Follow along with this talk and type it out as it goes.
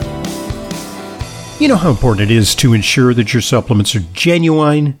You know how important it is to ensure that your supplements are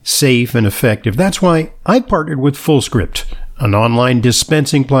genuine, safe, and effective. That's why I've partnered with FullScript, an online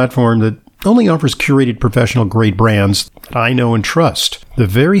dispensing platform that only offers curated professional-grade brands that I know and trust. The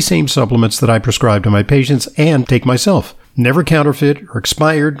very same supplements that I prescribe to my patients and take myself. Never counterfeit or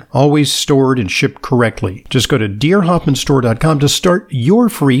expired, always stored and shipped correctly. Just go to drhoffmanstore.com to start your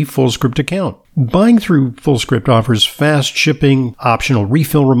free FullScript account. Buying through FullScript offers fast shipping, optional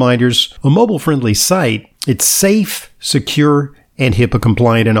refill reminders, a mobile-friendly site. It's safe, secure, and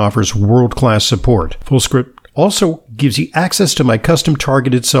HIPAA-compliant and offers world-class support. FullScript also gives you access to my custom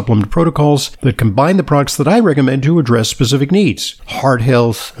targeted supplement protocols that combine the products that I recommend to address specific needs. Heart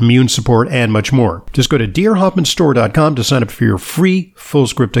health, immune support, and much more. Just go to drhoffmanstore.com to sign up for your free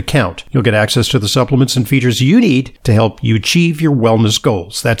FullScript account. You'll get access to the supplements and features you need to help you achieve your wellness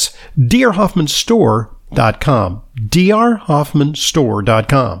goals. That's drhoffmanstore.com.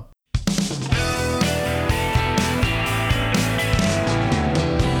 drhoffmanstore.com.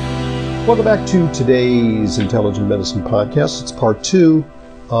 Welcome back to today's Intelligent Medicine Podcast. It's part 2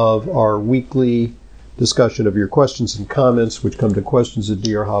 of our weekly discussion of your questions and comments, which come to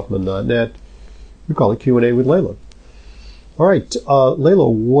questions@drhoffman.net. We call it Q&A with Leyla. All right,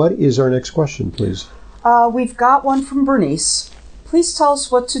 Leyla, what is our next question, please? We've got one from Bernice. Please tell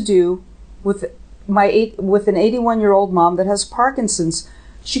us what to do with an 81-year-old mom that has Parkinson's.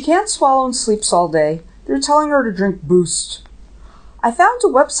 She can't swallow and sleeps all day. They're telling her to drink Boost. I found a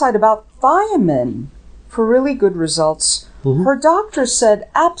website about thiamine for really good results. Mm-hmm. Her doctor said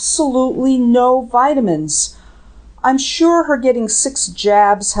absolutely no vitamins. I'm sure her getting 6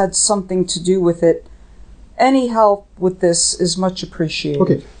 jabs had something to do with it. Any help with this is much appreciated.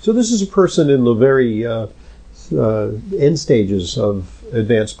 Okay, so this is a person in the very end stages of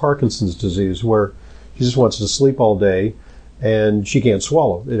advanced Parkinson's disease where she just wants to sleep all day and she can't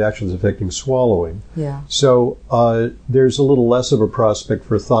swallow. It actually is affecting swallowing. Yeah. So there's a little less of a prospect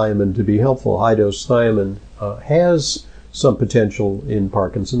for thiamine to be helpful. High-dose thiamine has some potential in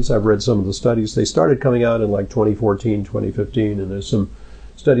Parkinson's. I've read some of the studies. They started coming out in like 2014, 2015, and there's some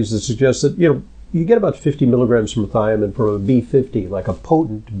studies that suggest that, you get about 50 milligrams from thiamine from a B50, like a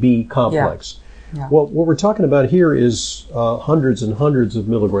potent B complex. Yeah. Well, what we're talking about here is hundreds and hundreds of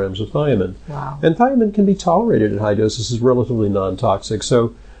milligrams of thiamine. Wow. And thiamine can be tolerated at high doses, is relatively non-toxic.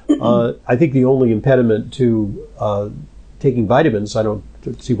 So I think the only impediment to taking vitamins, I don't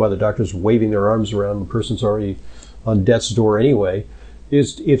see why the doctor's waving their arms around, the person's already on death's door anyway,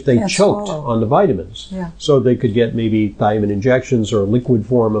 is if they choked on the vitamins. Yeah. So they could get maybe thiamine injections or a liquid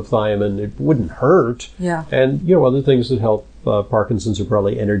form of thiamine. It wouldn't hurt. Yeah. And, other things that help Parkinson's are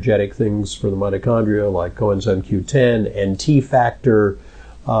probably energetic things for the mitochondria, like coenzyme Q10, NT factor,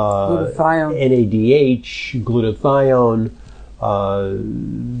 glutathione, NADH, glutathione,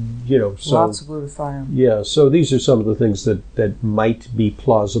 lots of glutathione. Yeah, so these are some of the things that might be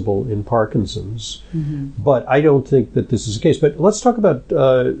plausible in Parkinson's. Mm-hmm. But I don't think that this is the case. But let's talk about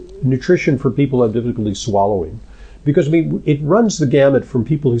nutrition for people who have difficulty swallowing. Because, it runs the gamut from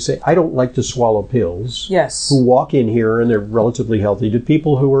people who say, I don't like to swallow pills, yes, who walk in here and they're relatively healthy, to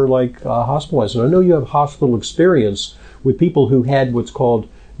people who are hospitalized. And I know you have hospital experience with people who had what's called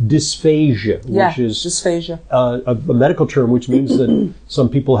dysphagia, which is dysphagia. A medical term which means that some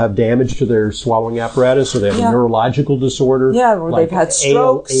people have damage to their swallowing apparatus, or they have a neurological disorder. Yeah, or they've had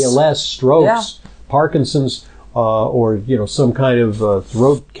strokes. ALS, strokes, Parkinson's, or some kind of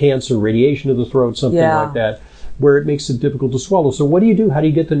throat cancer, radiation of the throat, something like that, where it makes it difficult to swallow. So what do you do? How do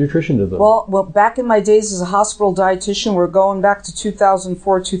you get the nutrition to them? Well, back in my days as a hospital dietitian, we're going back to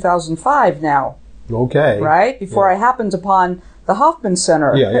 2004, 2005 now. Okay. Right? Before I happened upon the Hoffman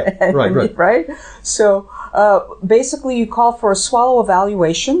Center. Yeah. Right. Right? So basically you call for a swallow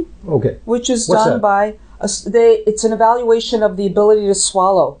evaluation. Okay. Which is What's done that? It's an evaluation of the ability to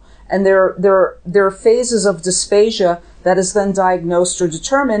swallow. And there are phases of dysphagia that is then diagnosed or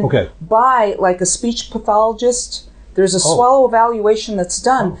determined by a speech pathologist. There's a swallow evaluation that's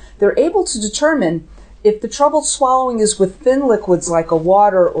done. They're able to determine if the trouble swallowing is with thin liquids like a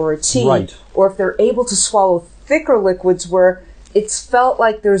water or a tea, or if they're able to swallow thicker liquids where it's felt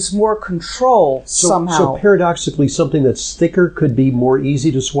like there's more control somehow. So paradoxically, something that's thicker could be more easy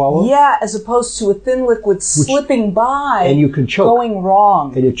to swallow? Yeah, as opposed to a thin liquid slipping by and you can choke. Going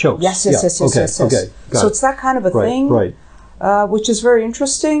wrong. And it chokes. Yes. Okay. So it's that kind of a thing, which is very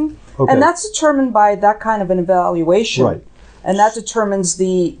interesting. Okay. And that's determined by that kind of an evaluation. Right. And that determines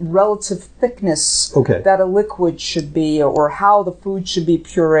the relative thickness that a liquid should be, or how the food should be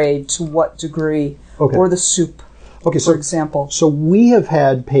pureed, to what degree, or the soup, for example. So we have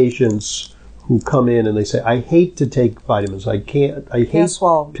had patients who come in and they say, I hate to take vitamins. I hate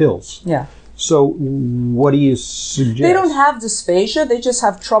swallow pills. Yeah. So what do you suggest? They don't have dysphagia. They just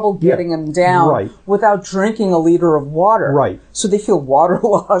have trouble getting them down right. without drinking a liter of water. Right. So they feel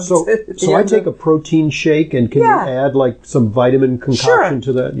waterlogged. So I take a protein shake, and can you add like some vitamin concoction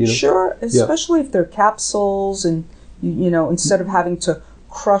to that? Sure, especially if they're capsules, and instead of having to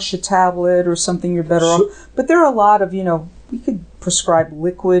crush a tablet or something, you're better off. But there are a lot of, we could prescribe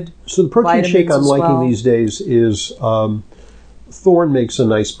liquid. So the protein shake I'm liking these days is Thorne makes a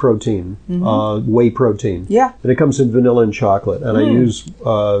nice protein, whey protein. Yeah. And it comes in vanilla and chocolate. And I use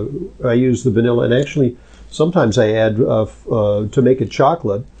the vanilla, and actually sometimes I add to make it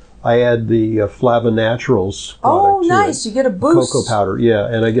chocolate, I add the Flavonaturals product. Oh, nice! You get a boost. Cocoa powder,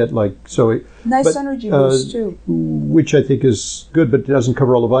 and I get nice energy boost too. Which I think is good, but it doesn't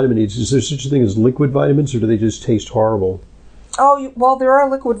cover all the vitamin needs. Is there such a thing as liquid vitamins, or do they just taste horrible? Oh, well, there are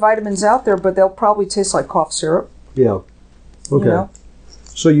liquid vitamins out there, but they'll probably taste like cough syrup. Yeah. Okay.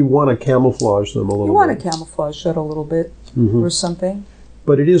 So you want to camouflage them a little bit. You want to camouflage that a little bit or something.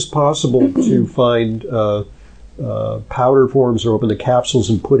 But it is possible to find powder forms or open the capsules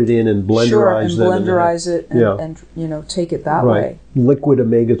and put it in and blenderize them. Blenderize it and take it that way. Liquid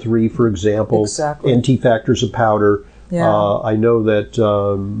omega-3, for example. Exactly. Anti-factors of powder. Yeah. I know that...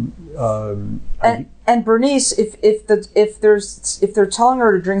 and Bernice, if they're telling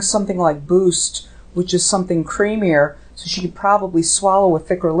her to drink something like Boost, which is something creamier, so she could probably swallow a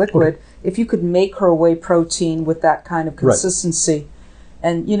thicker liquid, if you could make her a whey protein with that kind of consistency.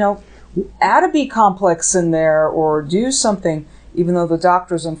 And, add a B complex in there or do something, even though the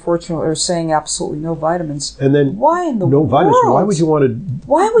doctors, unfortunately, are saying absolutely no vitamins. And then why in the vitamins? world? Why would you want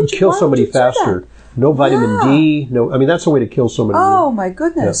to kill somebody faster? No vitamin D. No, I mean, that's a way to kill somebody. Oh, my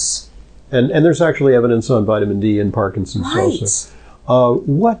goodness. Yeah. And there's actually evidence on vitamin D in Parkinson's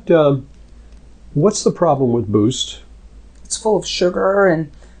also. What's the problem with Boost? It's full of sugar and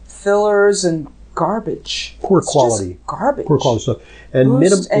fillers and garbage. Poor quality. Garbage. Poor quality stuff. And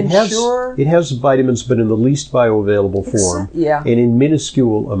it has vitamins, but in the least bioavailable form. And in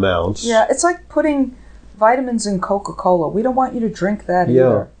minuscule amounts. Yeah, it's like putting vitamins in Coca-Cola. We don't want you to drink that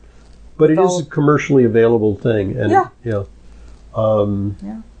either. But it is a commercially available thing. And I don't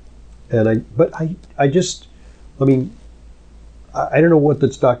know what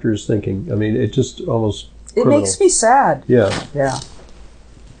this doctor is thinking. I mean, it just almost criminal. It makes me sad. Yeah. Yeah.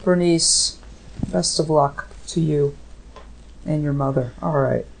 Bernice, best of luck to you and your mother. All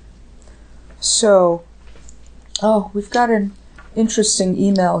right. So, we've got an interesting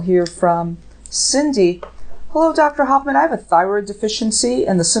email here from Cindy. Hello, Dr. Hoffman. I have a thyroid deficiency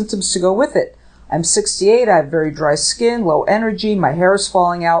and the symptoms to go with it. I'm 68. I have very dry skin, low energy. My hair is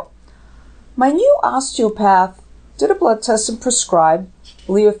falling out. My new osteopath did a blood test and prescribed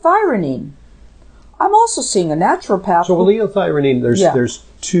leothyronine. I'm also seeing a naturopath. So leothyronine, there's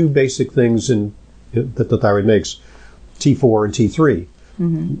two basic things that the thyroid makes, T4 and T3.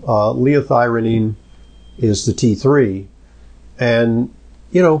 Leothyronine is the T3, and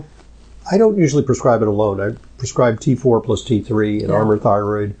I don't usually prescribe it alone. I prescribe T4 plus T3 and Armour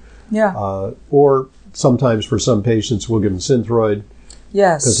Thyroid. Or sometimes for some patients we'll give them Synthroid.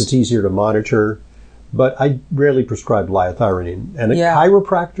 Yes. Because it's easier to monitor. But I rarely prescribe liothyronine. And a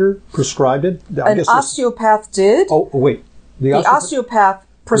chiropractor prescribed it. An osteopath did. Oh, wait. The osteopath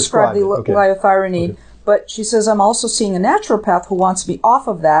prescribed the liothyronine. But she says, I'm also seeing a naturopath who wants me off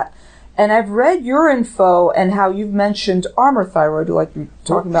of that. And I've read your info and how you've mentioned Armour Thyroid, like you're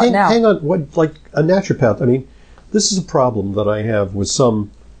talking about now. Hang on. Like a naturopath? I mean, this is a problem that I have with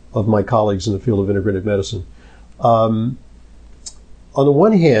some of my colleagues in the field of integrative medicine. On the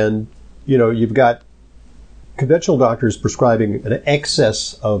one hand, you've got conventional doctors prescribing an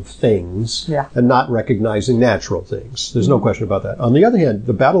excess of things and not recognizing natural things. There's no question about that. On the other hand,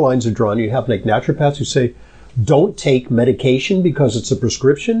 the battle lines are drawn. You have like naturopaths who say, don't take medication because it's a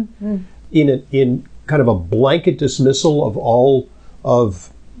prescription in kind of a blanket dismissal of all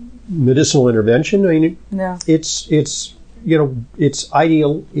of medicinal intervention. I mean, it's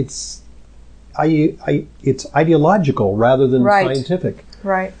ideological rather than scientific.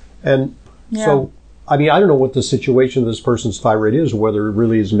 Right. And so, I mean, I don't know what the situation of this person's thyroid is, whether it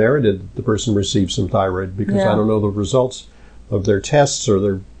really is merited that the person receives some thyroid, because I don't know the results of their tests or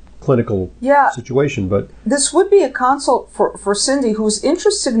their clinical situation. But this would be a consult for Cindy, who's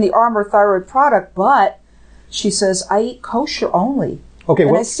interested in the Armour Thyroid product, but she says, I eat kosher only. Okay,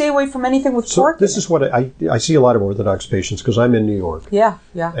 and I stay away from anything with pork. This is what I see a lot of Orthodox patients because I'm in New York. Yeah.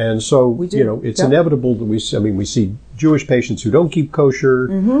 And so, we do. It's inevitable that we see Jewish patients who don't keep kosher,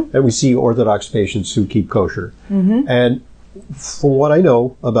 and we see Orthodox patients who keep kosher. And from what I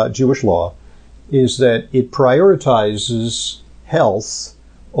know about Jewish law is that it prioritizes health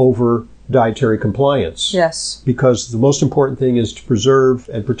over dietary compliance. Yes. Because the most important thing is to preserve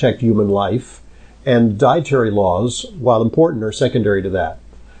and protect human life, and dietary laws, while important, are secondary to that.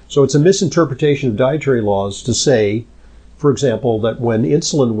 So it's a misinterpretation of dietary laws to say, for example, that when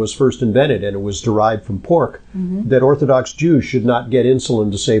insulin was first invented and it was derived from pork, that Orthodox Jews should not get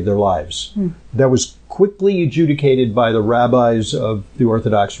insulin to save their lives. That was quickly adjudicated by the rabbis of the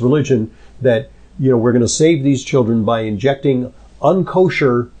Orthodox religion that, we're going to save these children by injecting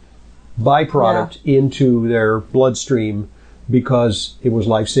unkosher byproduct into their bloodstream because it was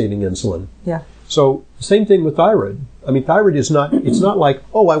life-saving insulin. Yeah. So same thing with thyroid. I mean, thyroid is not, it's not like,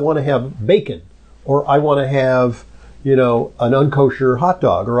 oh, I want to have bacon, or I want to have, an unkosher hot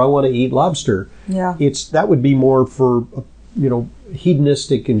dog, or I want to eat lobster. Yeah. That would be more for,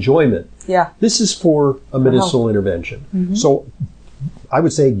 hedonistic enjoyment. Yeah. This is for a medicinal intervention. So I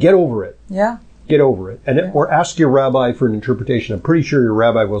would say get over it. Yeah. Get over it. Or ask your rabbi for an interpretation. I'm pretty sure your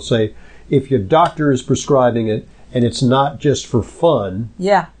rabbi will say, if your doctor is prescribing it and it's not just for fun.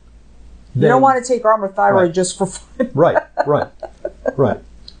 Yeah. You don't want to take Armour Thyroid just for fun. Right.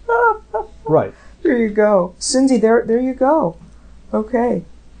 There you go. Cindy, there you go. Okay.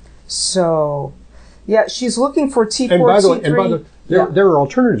 So, yeah, she's looking for T4, and by the T3. way, there are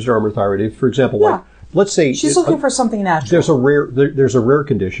alternatives to Armour Thyroid. If, for example, like, let's say she's looking for something natural. There's a rare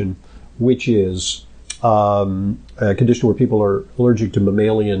condition, which is a condition where people are allergic to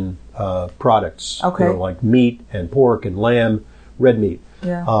mammalian products. Okay. Like meat and pork and lamb, red meat.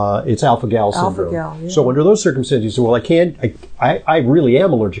 Yeah. It's alpha-gal syndrome. Alpha-gal, yeah. So under those circumstances, well, I really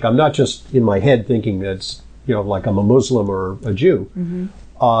am allergic. I'm not just in my head thinking that's, like I'm a Muslim or a Jew.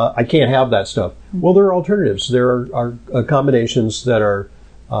 I can't have that stuff. Well, there are alternatives. There are combinations that are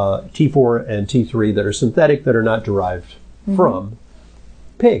T4 and T3 that are synthetic, that are not derived from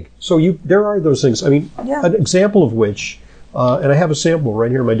pig. So there are those things. I mean, an example of which, and I have a sample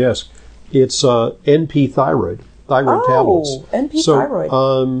right here on my desk, it's NP thyroid tablets. NP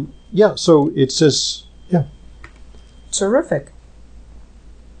thyroid. So it says, Terrific.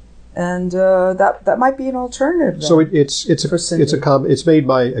 And that might be an alternative. Then, so it's made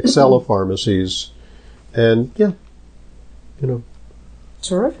by Excella Pharmacies, and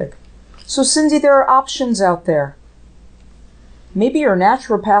Terrific. So Cindy, there are options out there. Maybe your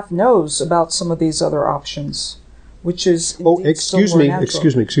naturopath knows about some of these other options, which is excuse me.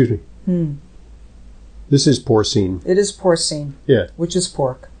 This is porcine. It is porcine. Yeah. Which is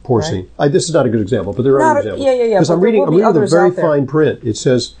pork. Porcine. Right? This is not a good example, but there are other examples. Yeah. Because I'm reading the very fine print. It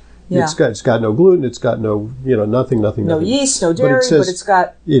says it's got no gluten. It's got no nothing. No yeast, no dairy, but it's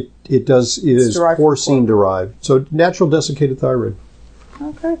got. It is porcine derived. So natural desiccated thyroid.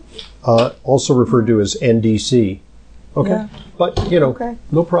 Okay. Also referred to as NDC. Okay. Yeah. But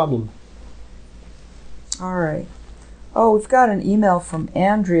no problem. All right. Oh, we've got an email from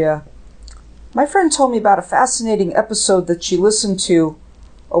Andrea. My friend told me about a fascinating episode that she listened to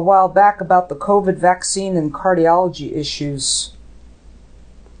a while back about the COVID vaccine and cardiology issues.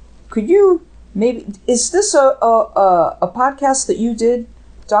 Could you is this a podcast that you did,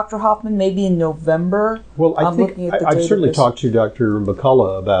 Dr. Hoffman, maybe in November? Well, I've certainly talked to Dr.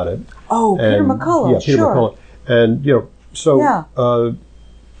 McCullough about it. Oh, Peter McCullough, Peter McCullough. And,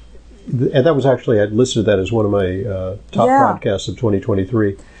 and that was actually, I listed that as one of my top podcasts of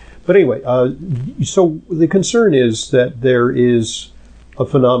 2023. But anyway, so the concern is that there is a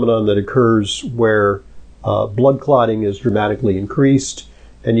phenomenon that occurs where blood clotting is dramatically increased,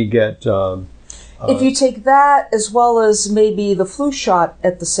 and you get... if you take that as well as maybe the flu shot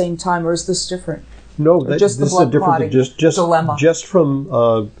at the same time, or is this different? No, this is a different thing. Just dilemma. Just from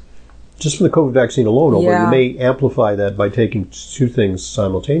the COVID vaccine alone, although you may amplify that by taking two things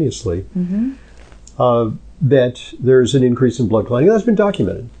simultaneously. That there's an increase in blood clotting. That's been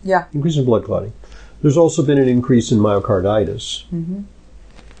documented. Yeah. Increase in blood clotting. There's also been an increase in myocarditis.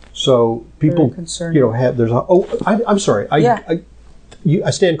 So people, I'm sorry. I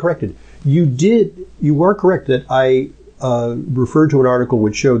stand corrected. You are correct that I referred to an article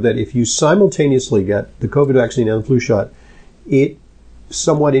which showed that if you simultaneously get the COVID vaccine and the flu shot, it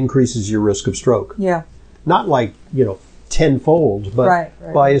somewhat increases your risk of stroke. Yeah. Not like, tenfold, but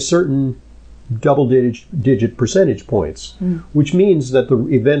by a certain double-digit percentage points, which means that the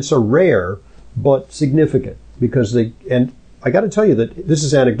events are rare but significant because and I got to tell you that this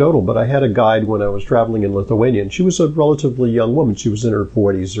is anecdotal, but I had a guide when I was traveling in Lithuania, and she was a relatively young woman. She was in her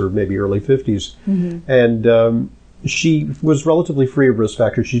 40s or maybe early 50s, and she was relatively free of risk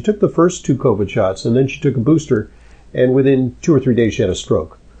factors. She took the first 2 COVID shots, and then she took a booster, and within 2 or 3 days she had a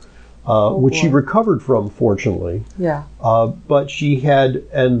stroke. Which she recovered from, fortunately. Yeah. But she had,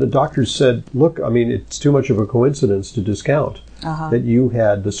 and the doctors said, look, I mean, it's too much of a coincidence to discount that you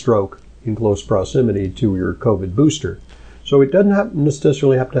had the stroke in close proximity to your COVID booster. So it doesn't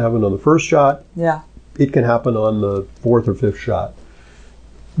necessarily have to happen on the first shot. Yeah. It can happen on the fourth or fifth shot.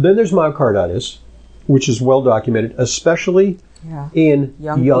 Then there's myocarditis, which is well documented, especially in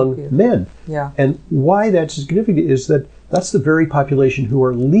young men. Yeah. And why that's significant is that that's the very population who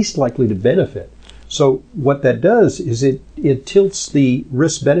are least likely to benefit. So what that does is it tilts the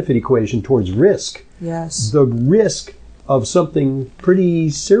risk-benefit equation towards risk. Yes. The risk of something pretty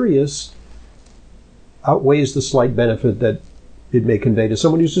serious outweighs the slight benefit that it may convey to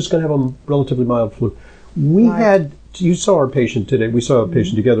someone who's just going to have a relatively mild flu. You saw our patient today. We saw a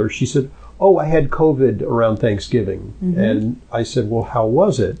patient together. She said, "Oh, I had COVID around Thanksgiving." And I said, "Well, how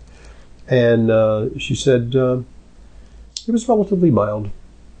was it?" And she said, "It was relatively mild.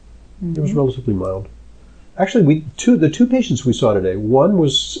 It was relatively mild." Actually, the two patients we saw today, one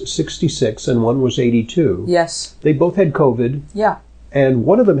was 66 and one was 82. Yes. They both had COVID. Yeah. And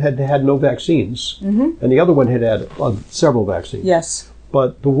one of them had had no vaccines, and the other one had had several vaccines. Yes.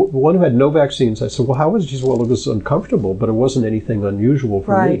 But the one who had no vaccines, I said, "Well, how was it?" She said, "Well, it was uncomfortable, but it wasn't anything unusual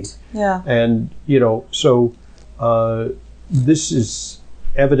for me." Yeah. And, so this is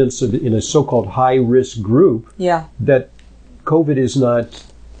evidence in a so-called high-risk group that COVID is not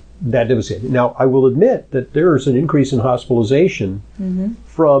that devastating. Now, I will admit that there is an increase in hospitalization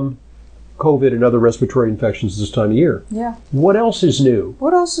from COVID and other respiratory infections this time of year. Yeah. What else is new?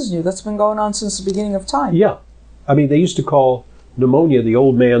 What else is new? That's been going on since the beginning of time. Yeah. I mean, they used to call pneumonia the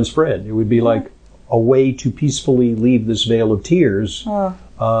old man's friend. It would be like a way to peacefully leave this vale of tears,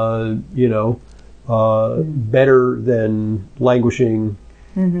 better than languishing,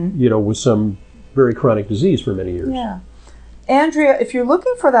 with some very chronic disease for many years. Yeah. Andrea, if you're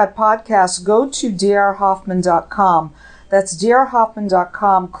looking for that podcast, go to drhoffman.com. That's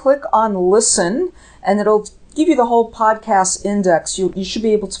drhoffman.com. Click on listen, and it'll give you the whole podcast index. You should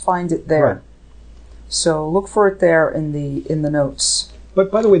be able to find it there. Right. So look for it there in the notes. But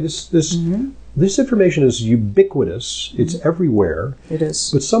by the way, this information is ubiquitous. It's everywhere. It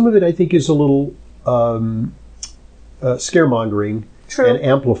is. But some of it, I think, is a little scaremongering. True. And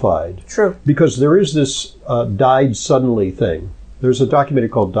amplified. True. Because there is this died suddenly thing. There's a documentary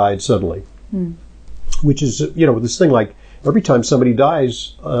called Died Suddenly, which is, this thing like every time somebody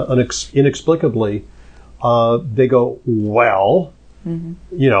dies inexplicably, they go, well,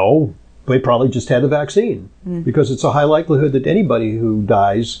 they probably just had the vaccine. Because it's a high likelihood that anybody who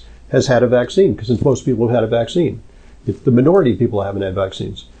dies has had a vaccine, because most people have had a vaccine. If the minority of people haven't had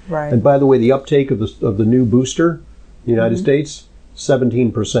vaccines. Right. And by the way, the uptake of the new booster in the United States,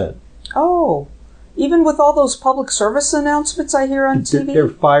 17%. Oh, even with all those public service announcements I hear on TV? They're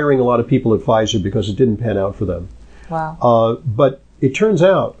firing a lot of people at Pfizer because it didn't pan out for them. Wow. But it turns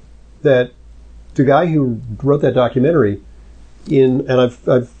out that the guy who wrote that documentary, and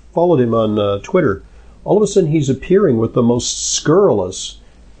I've followed him on Twitter, all of a sudden he's appearing with the most scurrilous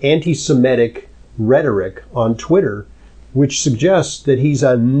anti-Semitic rhetoric on Twitter, which suggests that he's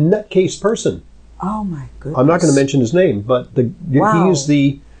a nutcase person. Oh my goodness! I'm not going to mention his name, but he is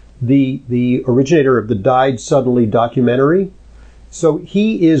the originator of the Died Suddenly documentary. So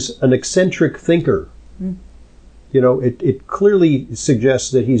he is an eccentric thinker. It clearly suggests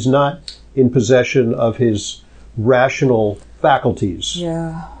that he's not in possession of his rational faculties.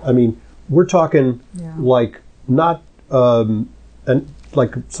 Yeah. I mean, we're talking like not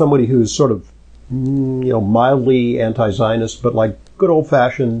like somebody who's sort of mildly anti-Zionist, but like good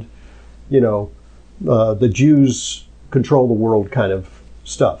old-fashioned, the Jews control the world kind of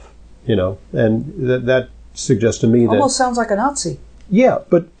stuff, and that suggests to me that almost sounds like a Nazi. Yeah,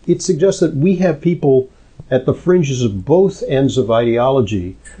 but it suggests that we have people at the fringes of both ends of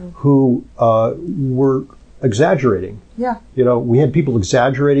ideology who were exaggerating. Yeah. We had people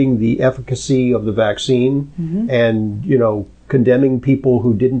exaggerating the efficacy of the vaccine and, condemning people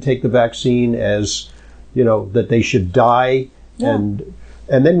who didn't take the vaccine as, that they should die. Yeah.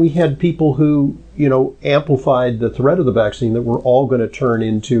 And then we had people who, amplified the threat of the vaccine, that we're all going to turn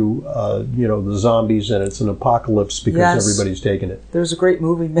into, the zombies, and it's an apocalypse because everybody's taking it. There's a great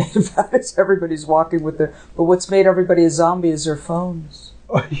movie made about it. Everybody's walking with but what's made everybody a zombie is their phones.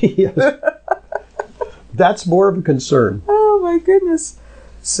 Yes. That's more of a concern. Oh, my goodness.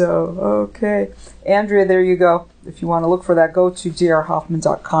 So, okay. Andrea, there you go. If you want to look for that, go to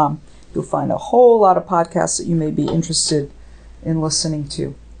drhoffman.com. You'll find a whole lot of podcasts that you may be interested in listening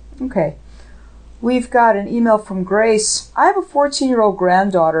to. Okay. We've got an email from Grace. I have a 14-year-old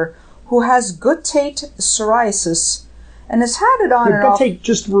granddaughter who has guttate psoriasis and has had it on and off. Guttate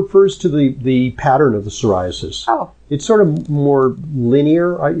just refers to the pattern of the psoriasis. Oh. It's sort of more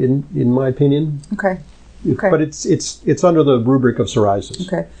linear, in my opinion. Okay. Okay. But it's under the rubric of psoriasis.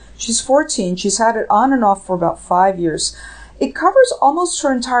 Okay. She's 14. She's had it on and off for about 5 years. It covers almost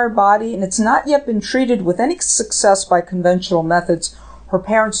her entire body, and it's not yet been treated with any success by conventional methods. Her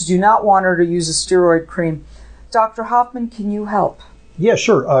parents do not want her to use a steroid cream. Dr. Hoffman, can you help? Yeah,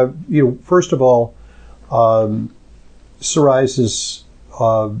 sure. First of all, psoriasis.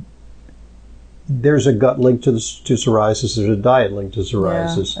 There's a gut link to psoriasis. There's a diet link to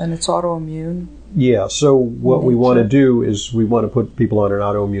psoriasis. Yeah, and it's autoimmune. Yeah. So what we want to do is we want to put people on an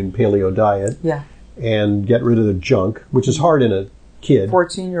autoimmune paleo diet. Yeah. And get rid of the junk, which is hard in a kid.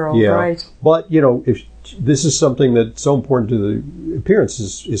 14-year-old, right. But, if this is something that's so important to the appearance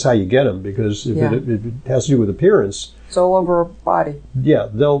is how you get them, because if it has to do with appearance. It's all over her body. Yeah,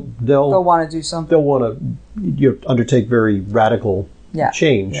 they'll want to do something. They'll want to undertake very radical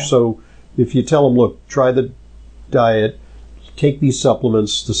change. Yeah. So if you tell them, look, try the diet, take these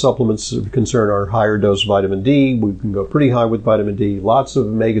supplements. The supplements of concern are higher dose vitamin D. We can go pretty high with vitamin D. Lots of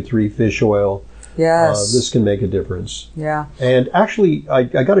omega-3 fish oil. Yes. This can make a difference. Yeah. And actually, I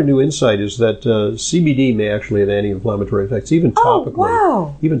got a new insight is that CBD may actually have anti-inflammatory effects, even topically. Oh,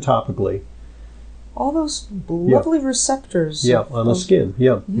 wow. Even topically. All those lovely receptors. Yeah, on the skin.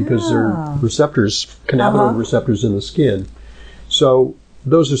 Yeah, because there are receptors, cannabinoid receptors in the skin. So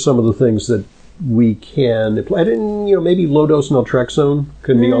those are some of the things that we can apply. And, maybe low-dose naltrexone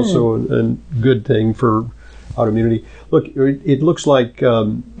can be also a good thing for autoimmunity. Look, it looks like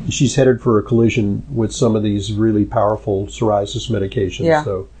she's headed for a collision with some of these really powerful psoriasis medications,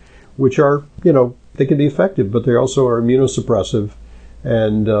 though, which are, they can be effective, but they also are immunosuppressive,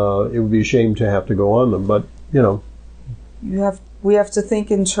 and it would be a shame to have to go on them. But, we have to think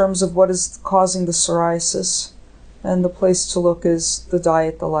in terms of what is causing the psoriasis, and the place to look is the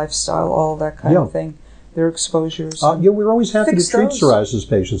diet, the lifestyle, all that kind of thing. Their exposures. We're always happy to treat psoriasis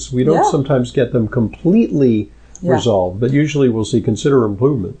patients. We don't sometimes get them completely resolved, but usually we'll see considerable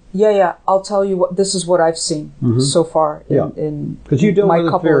improvement. Yeah. I'll tell you what. This is what I've seen so far in you deal my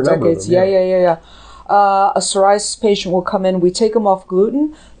with couple a fair of number decades. Of them, Yeah. A psoriasis patient will come in. We take them off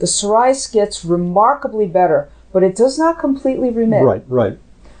gluten. The psoriasis gets remarkably better, but it does not completely remit. Right.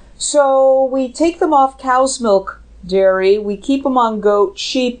 So we take them off cow's milk dairy. We keep them on goat,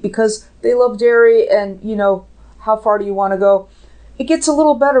 sheep, because they love dairy, and, how far do you want to go? It gets a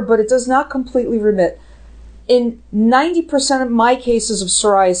little better, but it does not completely remit. In 90% of my cases of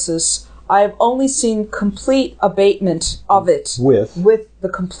psoriasis, I have only seen complete abatement of it with the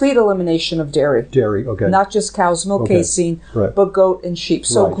complete elimination of dairy. Dairy, okay. Not just cow's milk casein, but goat and sheep.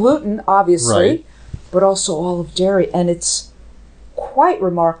 So gluten, obviously, but also all of dairy, and it's quite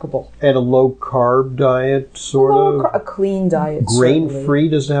remarkable. And a low-carb diet, sort of? A clean diet, grain-free,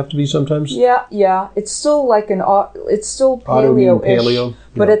 does it have to be sometimes? Yeah. It's still it's still paleo-ish.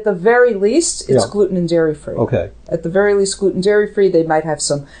 But at the very least, it's gluten and dairy-free. Okay. At the very least, gluten and dairy-free. They might have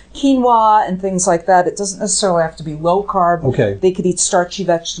some quinoa and things like that. It doesn't necessarily have to be low-carb. Okay. They could eat starchy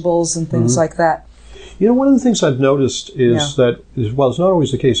vegetables and things like that. One of the things I've noticed is that, it's not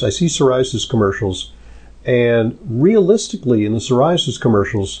always the case. I see psoriasis commercials, and realistically, in the psoriasis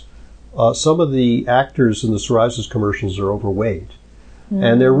commercials, some of the actors in the psoriasis commercials are overweight.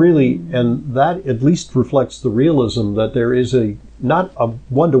 And they're and that at least reflects the realism that there is not a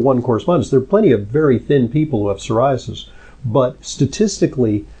one-to-one correspondence. There are plenty of very thin people who have psoriasis, but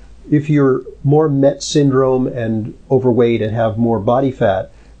statistically, if you're more Met syndrome and overweight and have more body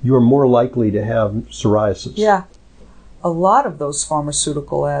fat, you're more likely to have psoriasis. Yeah. A lot of those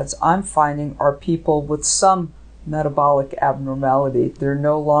pharmaceutical ads I'm finding are people with some metabolic abnormality. They're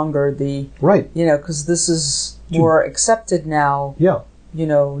no longer because this is more accepted now. Yeah.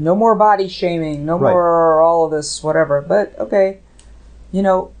 No more body shaming, no more all of this, whatever. But okay,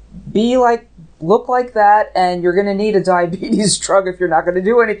 look like that, and you're going to need a diabetes drug if you're not going to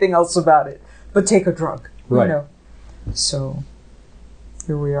do anything else about it. But take a drug, So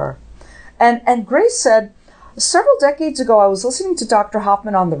here we are. And Grace said, several decades ago, I was listening to Dr.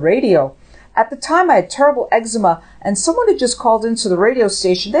 Hoffman on the radio. At the time, I had terrible eczema, and someone had just called into the radio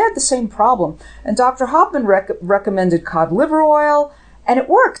station. They had the same problem. And Dr. Hoffman recommended cod liver oil, and it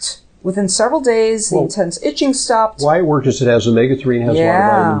worked. Within several days, the intense itching stopped. Why it worked is it has omega-3 and has a lot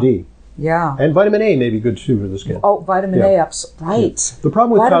of vitamin D. Yeah. And vitamin A may be good, too, for the skin. Oh, vitamin A, absolutely. Right. Yeah. The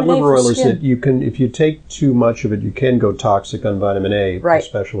problem with cod liver oil is that if you take too much of it, you can go toxic on vitamin A,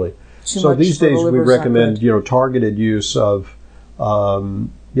 especially. So these days we recommend, targeted use of,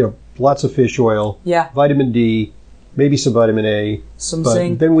 lots of fish oil, vitamin D, maybe some vitamin A, some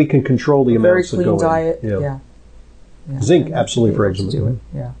zinc. Then we can control the amounts that go in. Very clean diet. Yeah. Zinc, absolutely for eczema.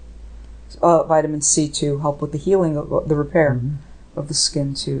 Yeah. Vitamin C too help with the healing of the repair of the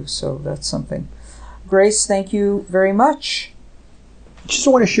skin too. So that's something. Grace, thank you very much. Just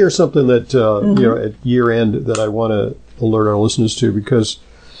want to share something that, at year end that I want to alert our listeners to, because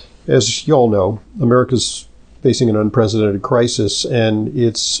as you all know, America's facing an unprecedented crisis, and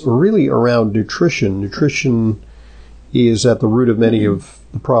it's really around nutrition. Nutrition is at the root of many of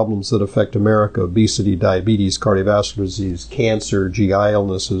the problems that affect America: obesity, diabetes, cardiovascular disease, cancer, GI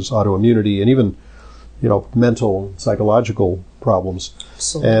illnesses, autoimmunity, and even, mental, psychological problems.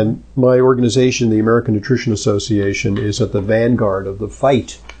 Absolutely. And my organization, the American Nutrition Association, is at the vanguard of the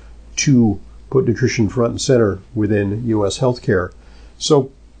fight to put nutrition front and center within U.S. healthcare.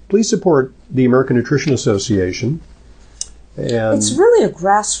 So please support the American Nutrition Association. And it's really a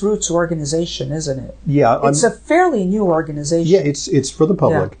grassroots organization, isn't it? Yeah. It's a fairly new organization. Yeah, it's for the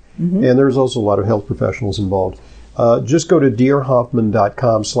public. Yeah. Mm-hmm. And there's also a lot of health professionals involved. Just go to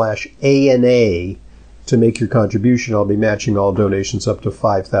drhoffman.com/ANA to make your contribution. I'll be matching all donations up to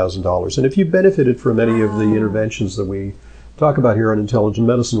 $5,000. And if you benefited from any of the interventions that we talk about here on Intelligent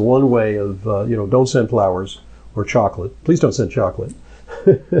Medicine, one way of, don't send flowers or chocolate. Please don't send chocolate.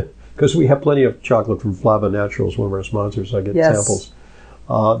 Because we have plenty of chocolate from Flava Naturals, one of our sponsors. I get samples.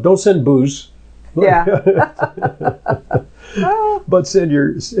 Don't send booze. Yeah. But send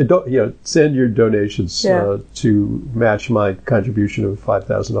your donations to match my contribution of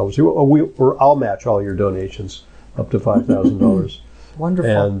 $5,000. Or I'll match all your donations up to $5,000. Wonderful.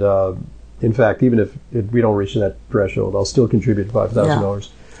 And in fact, even if we don't reach that threshold, I'll still contribute $5,000.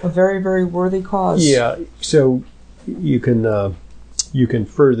 A very, very worthy cause. Yeah. So you can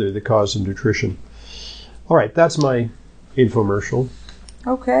further the cause of nutrition. All right, that's my infomercial.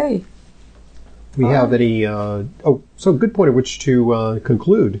 Okay. We have any... so good point at which to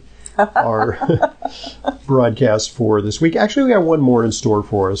conclude our broadcast for this week. Actually, we have one more in store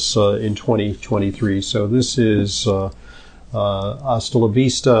for us in 2023. So this is hasta la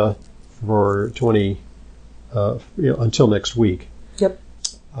vista for until next week. Yep.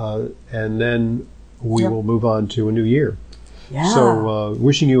 And then we will move on to a new year. Yeah. So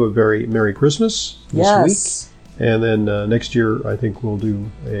wishing you a very Merry Christmas this week. And then next year, I think we'll do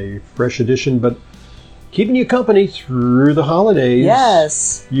a fresh edition, but keeping you company through the holidays.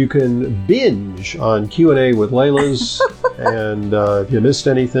 Yes. You can binge on Q&A with Leyla's, and if you missed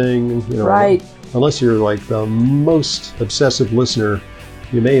anything, right. Unless you're like the most obsessive listener,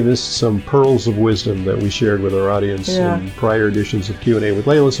 you may have missed some pearls of wisdom that we shared with our audience in prior editions of Q&A with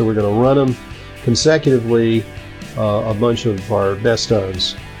Leyla, so we're going to run them consecutively, a bunch of our best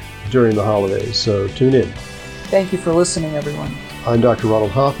ofs during the holidays. So tune in. Thank you for listening, everyone. I'm Dr.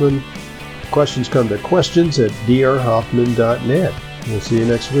 Ronald Hoffman. Questions come to questions@drhoffman.net. We'll see you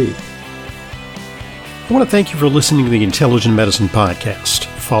next week. I want to thank you for listening to the Intelligent Medicine Podcast.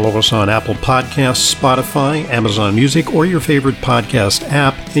 Follow us on Apple Podcasts, Spotify, Amazon Music, or your favorite podcast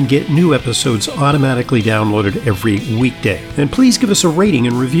app, and get new episodes automatically downloaded every weekday. And please give us a rating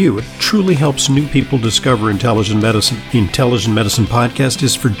and review. It truly helps new people discover intelligent medicine. The Intelligent Medicine Podcast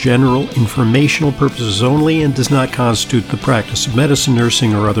is for general informational purposes only and does not constitute the practice of medicine,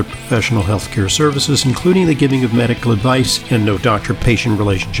 nursing, or other professional healthcare services, including the giving of medical advice, and no doctor-patient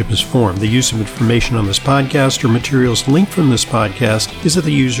relationship is formed. The use of information on this podcast or materials linked from this podcast is at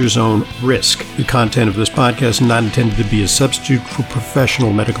the user's own risk. The content of this podcast is not intended to be a substitute for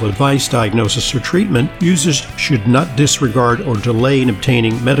professional medical advice, diagnosis, or treatment. Users should not disregard or delay in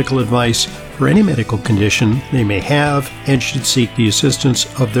obtaining medical advice for any medical condition they may have and should seek the assistance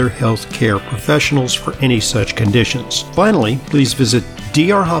of their health care professionals for any such conditions. Finally, please visit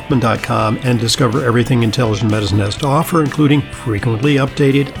drhoffman.com and discover everything Intelligent Medicine has to offer, including frequently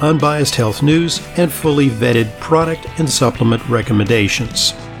updated, unbiased health news and fully vetted product and supplement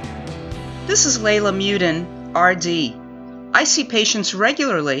recommendations. This is Leyla Mudin, RD. I see patients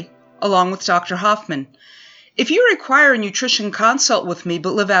regularly, along with Dr. Hoffman. If you require a nutrition consult with me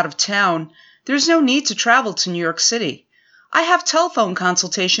but live out of town, there's no need to travel to New York City. I have telephone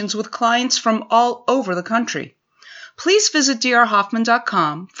consultations with clients from all over the country. Please visit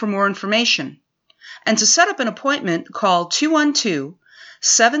drhoffman.com for more information. And to set up an appointment, call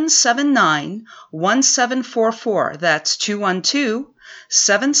 212-779-1744. That's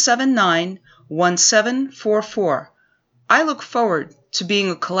 212-779-1744. I look forward to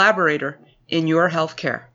being a collaborator in your healthcare.